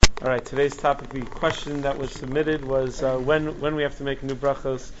All right, today's topic, the question that was submitted was when we have to make new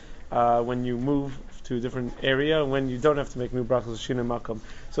brachos when you move to a different area, and when you don't have to make new brachos shinui makom.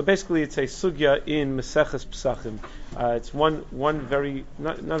 So basically, it's a sugya in Maseches Pesachim. It's one very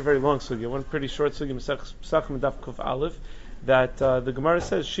not a very long sugya, one pretty short sugya Maseches Pesachim Daf Kuf Aleph that the Gemara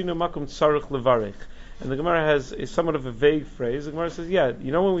says shinui makom tzarich levarich. And the Gemara has somewhat of a vague phrase. The Gemara says, yeah,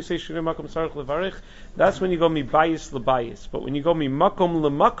 you know when we say shinui makom tzarich levarich, that's when you go mi bayis lebayis. But when you go mi makom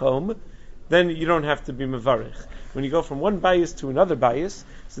lemakom, then you don't have to be mevarich. When you go from one bayis to another bayis,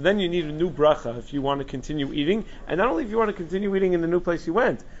 so then you need a new bracha if you want to continue eating. And not only if you want to continue eating in the new place you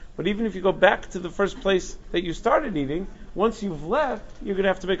went, but even if you go back to the first place that you started eating, once you've left, you're going to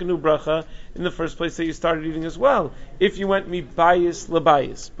have to make a new bracha in the first place that you started eating as well. If you went mi bayis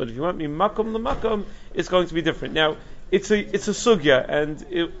lebayis, but if you went mi makom lemakom, it's going to be different. Now, it's a sugya, and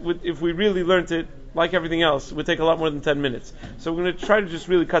if we really learned it, like everything else, it would take a lot more than 10 minutes. So we're going to try to just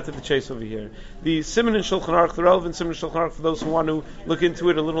really cut to the chase over here. The Siman in Shulchan Aruch, the relevant Siman in Shulchan Aruch for those who want to look into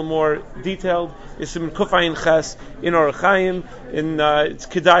it a little more detailed, is Siman Kufayin Ches in Orach Chaim. It's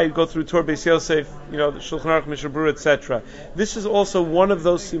Kedai, go through Tor Beis Yosef, the Shulchan Aruch, Mishnah Berurah, etc. This is also one of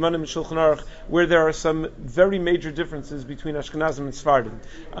those Simanim in Shulchan Aruch where there are some very major differences between Ashkenazim and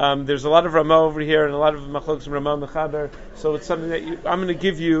Sfardim. There's a lot of Ramah over here and a lot of Machlokas and Ramah Mechaber, so it's something that I'm going to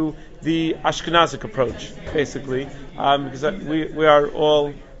give you the Ashkenazic approach, basically, because we are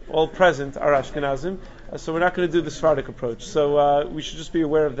all present, are Ashkenazim, so we're not going to do the Sephardic approach. So we should just be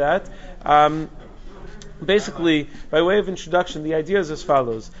aware of that. Basically, by way of introduction, the idea is as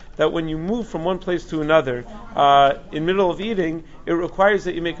follows: that when you move from one place to another, in middle of eating, it requires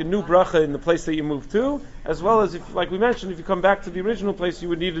that you make a new bracha in the place that you move to, as well as, if, like we mentioned, if you come back to the original place, you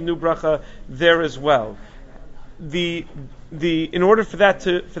would need a new bracha there as well. In order for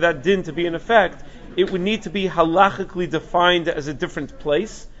that din to be in effect, it would need to be halachically defined as a different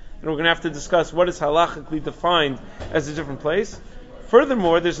place, and we're going to have to discuss what is halachically defined as a different place.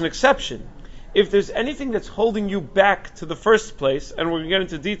 Furthermore, there's an exception. If there's anything that's holding you back to the first place, and we're going to get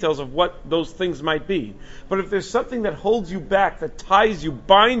into details of what those things might be, but if there's something that holds you back, that ties you,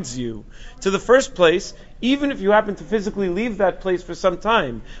 binds you to the first place, even if you happen to physically leave that place for some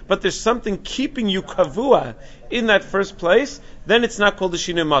time, but there's something keeping you kavua in that first place, then it's not called a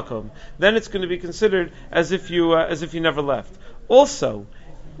shinui makom. Then it's going to be considered as if you never left. Also,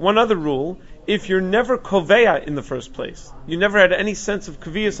 one other rule: if you're never koveya in the first place, you never had any sense of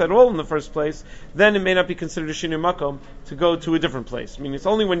kaviyas at all in the first place, then it may not be considered a shinui makom to go to a different place. I mean, it's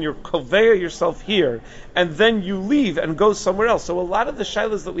only when you're koveya yourself here, and then you leave and go somewhere else. So a lot of the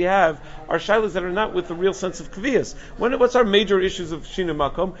shilas that we have are shilas that are not with the real sense of kaviyas. What's our major issues of shinui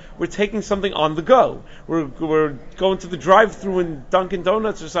makom? We're taking something on the go. We're going to the drive-thru in Dunkin'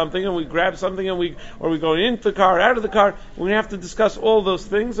 Donuts or something, and we grab something, or we're going into the car, out of the car. We're going to have to discuss all those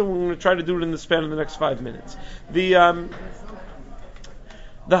things, and we're going to try to do it in the span of the next 5 minutes. The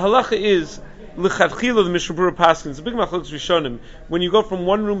halacha is l'chadchila, the Mishnah Berurah paskins, the big machlokes rishonim. When you go from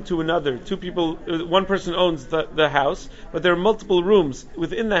one room to another, one person owns the house, but there are multiple rooms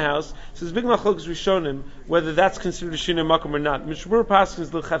within the house. So there's big machlokes rishonim whether that's considered a shinui makom or not. Mishnah Berurah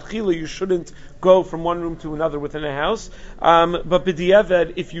paskins l'chadchila, you shouldn't go from one room to another within a house. But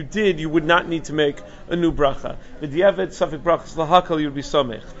b'diavad, if you did, you would not need to make a new bracha. B'diavad safek brachas lahakal, you'd be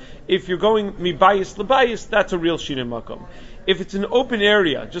somech. If you're going mi bayis lebayis, that's a real shinui makom. If it's an open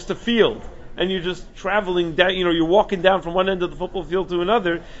area, just a field, and you're just traveling down, you're walking down from one end of the football field to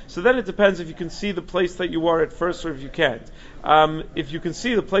another, so then it depends if you can see the place that you were at first or if you can't. If you can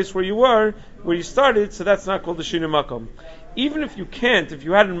see the place where you were, where you started, so that's not called the shinui makom. Even if you can't, if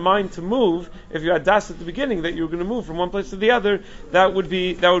you had in mind to move, if you had das at the beginning that you were going to move from one place to the other, that would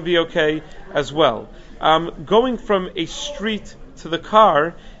be okay as well. Going from a street to the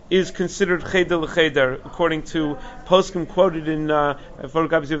car is considered cheder l'cheder, according to poskim quoted in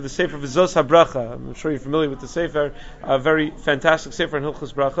photocopies of the Sefer V'zos HaBracha. I'm sure you're familiar with the Sefer, a very fantastic Sefer in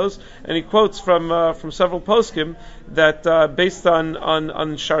Hilchos Brachos, and he quotes from several poskim that based on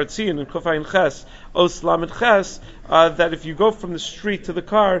Sharatzion and Kufayin Ches, Os Lamed Ches, that if you go from the street to the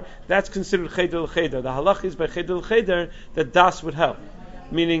car, that's considered cheder l'cheder. The halach is by cheder l'cheder that das would help.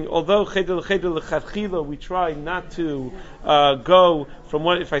 Meaning, although cheder l'chadchila, we try not to go from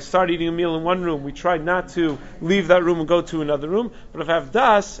one. If I start eating a meal in one room, we try not to leave that room and go to another room. But if I have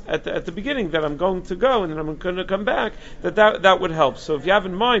das at the beginning that I'm going to go and then I'm going to come back, that would help. So if you have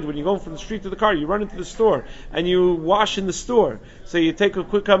in mind when you go from the street to the car, you run into the store and you wash in the store. So you take a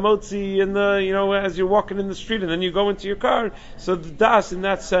quick hamotzi in as you're walking in the street, and then you go into your car. So the das in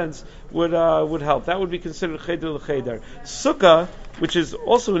that sense would help. That would be considered cheder l'cheder. Sukkah which is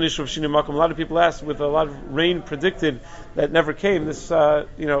also an issue of Shinui Makom. A lot of people ask, with a lot of rain predicted that never came, this, or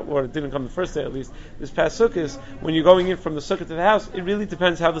it didn't come the first day at least, this past Sukkot, when you're going in from the Sukkah to the house, it really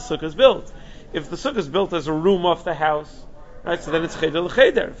depends how the Sukkah is built. If the Sukkah is built as a room off the house, right, so then it's cheder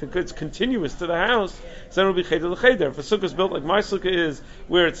l'cheder. If it's continuous to the house, so then it'll be cheder l'cheder. If a sukkah is built like my sukkah is,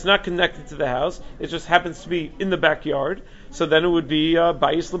 where it's not connected to the house, it just happens to be in the backyard, so then it would be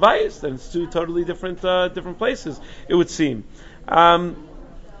bayis l'bayis. Then it's two totally different places, it would seem.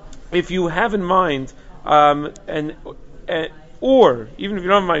 If you have in mind, or even if you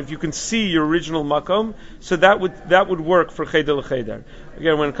don't have in mind, if you can see your original makom, so that would work for cheder l'cheder.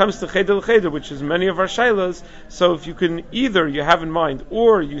 Again, when it comes to cheder l'cheder, which is many of our shaylas, so if you can either you have in mind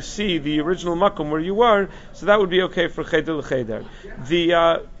or you see the original makom where you are, so that would be okay for cheder l'cheder.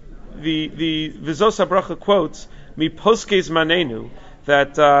 The Vizos HaBracha quotes mi poskes manenu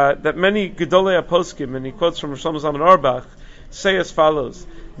that many gedolei poskim, and he quotes from Rosh Zalman Auerbach, say as follows,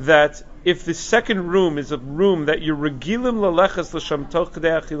 that if the second room is a room that you're regilim lalechas l'sham toch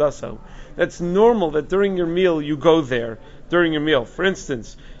kadei achilaso, that's normal that during your meal you go there during your meal. For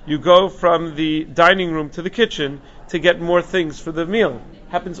instance, you go from the dining room to the kitchen to get more things for the meal.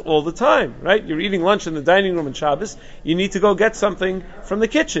 Happens all the time, right? You're eating lunch in the dining room on Shabbos, you need to go get something from the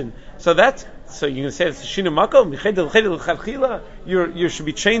kitchen. So you can say it's Shinui Makom, you should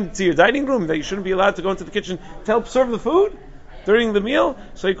be chained to your dining room, that you shouldn't be allowed to go into the kitchen to help serve the food during the meal.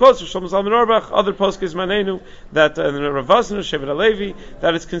 So he quotes from Zalman Auerbach, other postkes manenu, that Rav Vosner, Shevet HaLevi,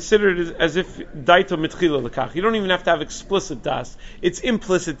 that it's considered as if daito mitchila lekach. You don't even have to have explicit das. It's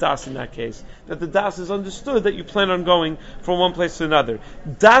implicit das in that case. That the das is understood that you plan on going from one place to another.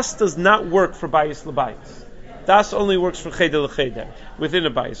 Das does not work for bayis l'bayis. Das only works for cheder l'cheder, within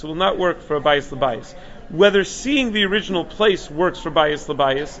a bayis. It will not work for a bayis l'bayis. Whether seeing the original place works for bayis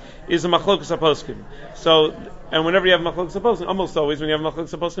l'bayis is a machlokas haposkim. So, and whenever you have machlokas haposkim, almost always when you have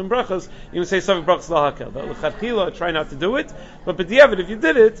machlokas haposkim brachas, you can say savik brachas lahakel. But l'chadchila, try not to do it. But b'diavad, if you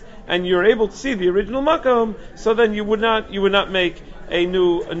did it and you're able to see the original makom, so then you would not make a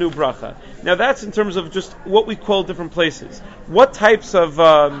new bracha. Now that's in terms of just what we call different places. What types of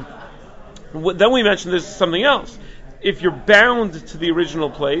then we mentioned there's something else. If you're bound to the original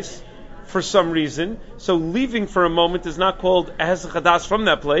place for some reason, so leaving for a moment is not called as chadas from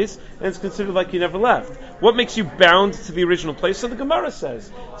that place, and it's considered like you never left. What makes you bound to the original place? So the Gemara says,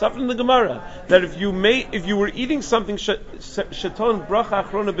 it's up from the Gemara, that if you were eating something shaton bracha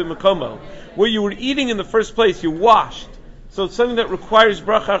achrona b'makomo, where you were eating in the first place, you washed. So it's something that requires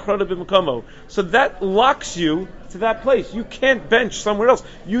bracha achrona b'makomo. So that locks you to that place. You can't bench somewhere else.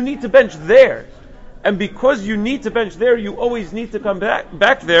 You need to bench there. And because you need to bench there, you always need to come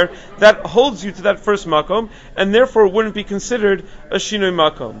back there. That holds you to that first makom, and therefore it wouldn't be considered a shinui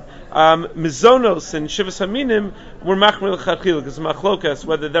makom. Mizonos and Shivas Haminim were machmir l'chadchila, because machlokas,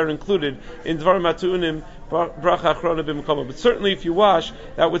 whether they're included in Dvar Matu'unim, bracha achrona b'makom. But certainly if you wash,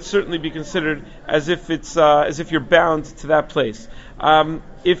 that would certainly be considered as if you're bound to that place.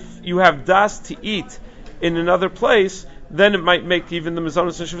 If you have das to eat in another place, then it might make even the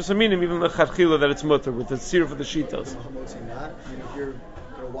Mizonos and Shivas Haminim, even the Chadchila, that it's mutter, with the tzir for the shitos.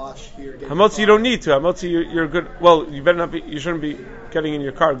 Hamotzi you don't need to. Hamotzi you're good. Well, you better not be. You shouldn't be getting in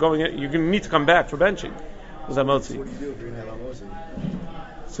your car, going. You're going to need to come back for benching with hamotzi. What do you do if you're going to have hamotzi?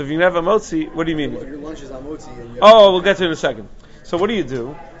 So if you have hamotzi, what do you mean? Well, your lunch is hamotzi. We'll get to it in a second. So what do you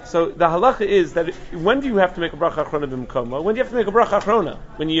do? So the halacha is that when do you have to make a bracha achrona b'mkoma? When do you have to make a bracha achrona?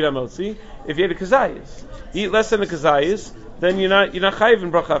 When you eat hamotzi? If you eat a kazayis. You eat less than a kazayis, then you're not chayiv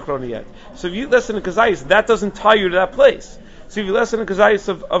in bracha achrona yet. So if you eat less than a kazayis, that doesn't tie you to that place. So if you eat less than a kazayis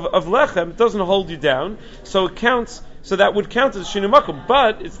of lechem, it doesn't hold you down. So it counts. So that would count as shinui makom,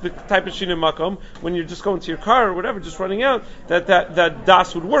 but it's the type of shinui makom when you're just going to your car or whatever, just running out, that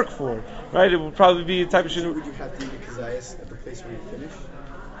das would work for, right? It would probably be a type of shinui. Would you have to eat a kazayis at the place where you finish?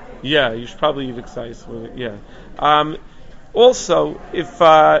 Yeah, you should probably eat a kazayis. Yeah. Also, if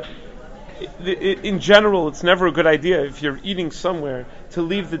in general, it's never a good idea if you're eating somewhere to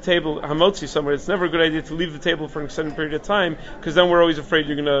leave the table, hamotzi somewhere, it's never a good idea to leave the table for an extended period of time, because then we're always afraid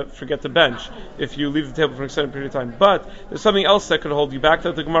you're going to forget to bench if you leave the table for an extended period of time. But there's something else that could hold you back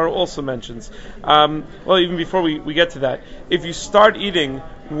that the Gemara also mentions. Even before we get to that, if you start eating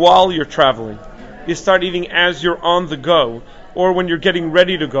while you're traveling, you start eating as you're on the go, or when you're getting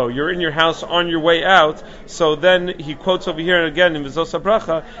ready to go. You're in your house on your way out. So then he quotes over here again in V'zos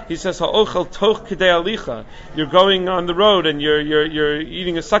HaBracha. He says, "Ha'ochel toch k'dei alicha." You're going on the road and you're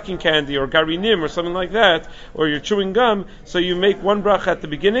eating a sucking candy or garinim or something like that, or you're chewing gum. So you make one bracha at the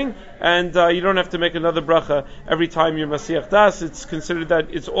beginning, and you don't have to make another bracha every time you're Masiach Das. It's considered that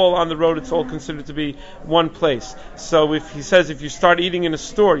it's all on the road. It's all considered to be one place. So if he says if you start eating in a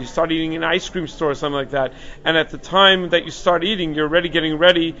store, you start eating in an ice cream store or something like that, and at the time that you start eating, you're already getting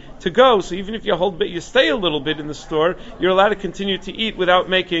ready to go. So even if you stay a little bit in the store, you're allowed to continue to eat without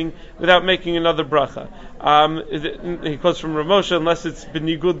making another bracha. He quotes from Rav Moshe, unless it's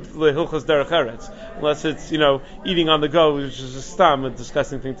benigud lehilchos derech eretz, unless it's eating on the go, which is a stam, a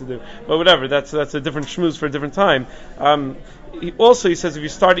disgusting thing to do. But whatever, that's a different shmooze for a different time. He says if you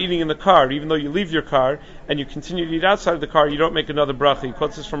start eating in the car, even though you leave your car and you continue to eat outside of the car, you don't make another bracha. He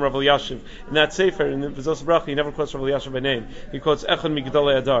quotes this from Rav Elyashiv. In that sefer, in the V'zos Bracha, he never quotes Rav Elyashiv by name. He quotes Echad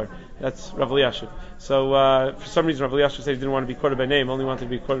Migdolei Adar. That's Rav Elyashiv. So for some reason Rav Elyashiv said he didn't want to be quoted by name, only wanted to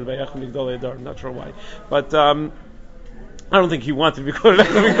be quoted by Echad Migdolei Adar. I'm not sure why. But I don't think he wanted to be quoted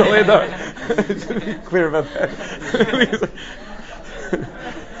Echad Migdolei Adar. To be clear about that.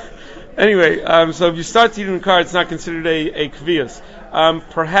 Anyway, so if you start to eat in the car, it's not considered a kvias.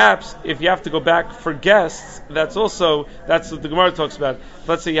 Perhaps if you have to go back for guests, that's what the Gemara talks about.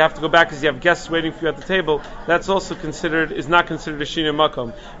 Let's say you have to go back because you have guests waiting for you at the table. That's also is not considered a shina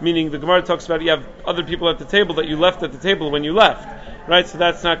makom. Meaning the Gemara talks about you have other people at the table that you left at the table when you left, right? So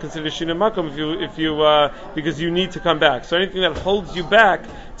that's not considered a shina makom if you because you need to come back. So anything that holds you back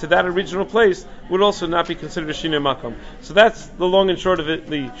to that original place would also not be considered a shina makom. So that's the long and short of it,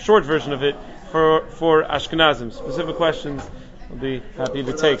 the short version of it for Ashkenazim. Specific questions I'll be happy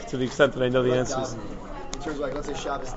to take to the extent that I know the answers. In terms of let's say Shabbos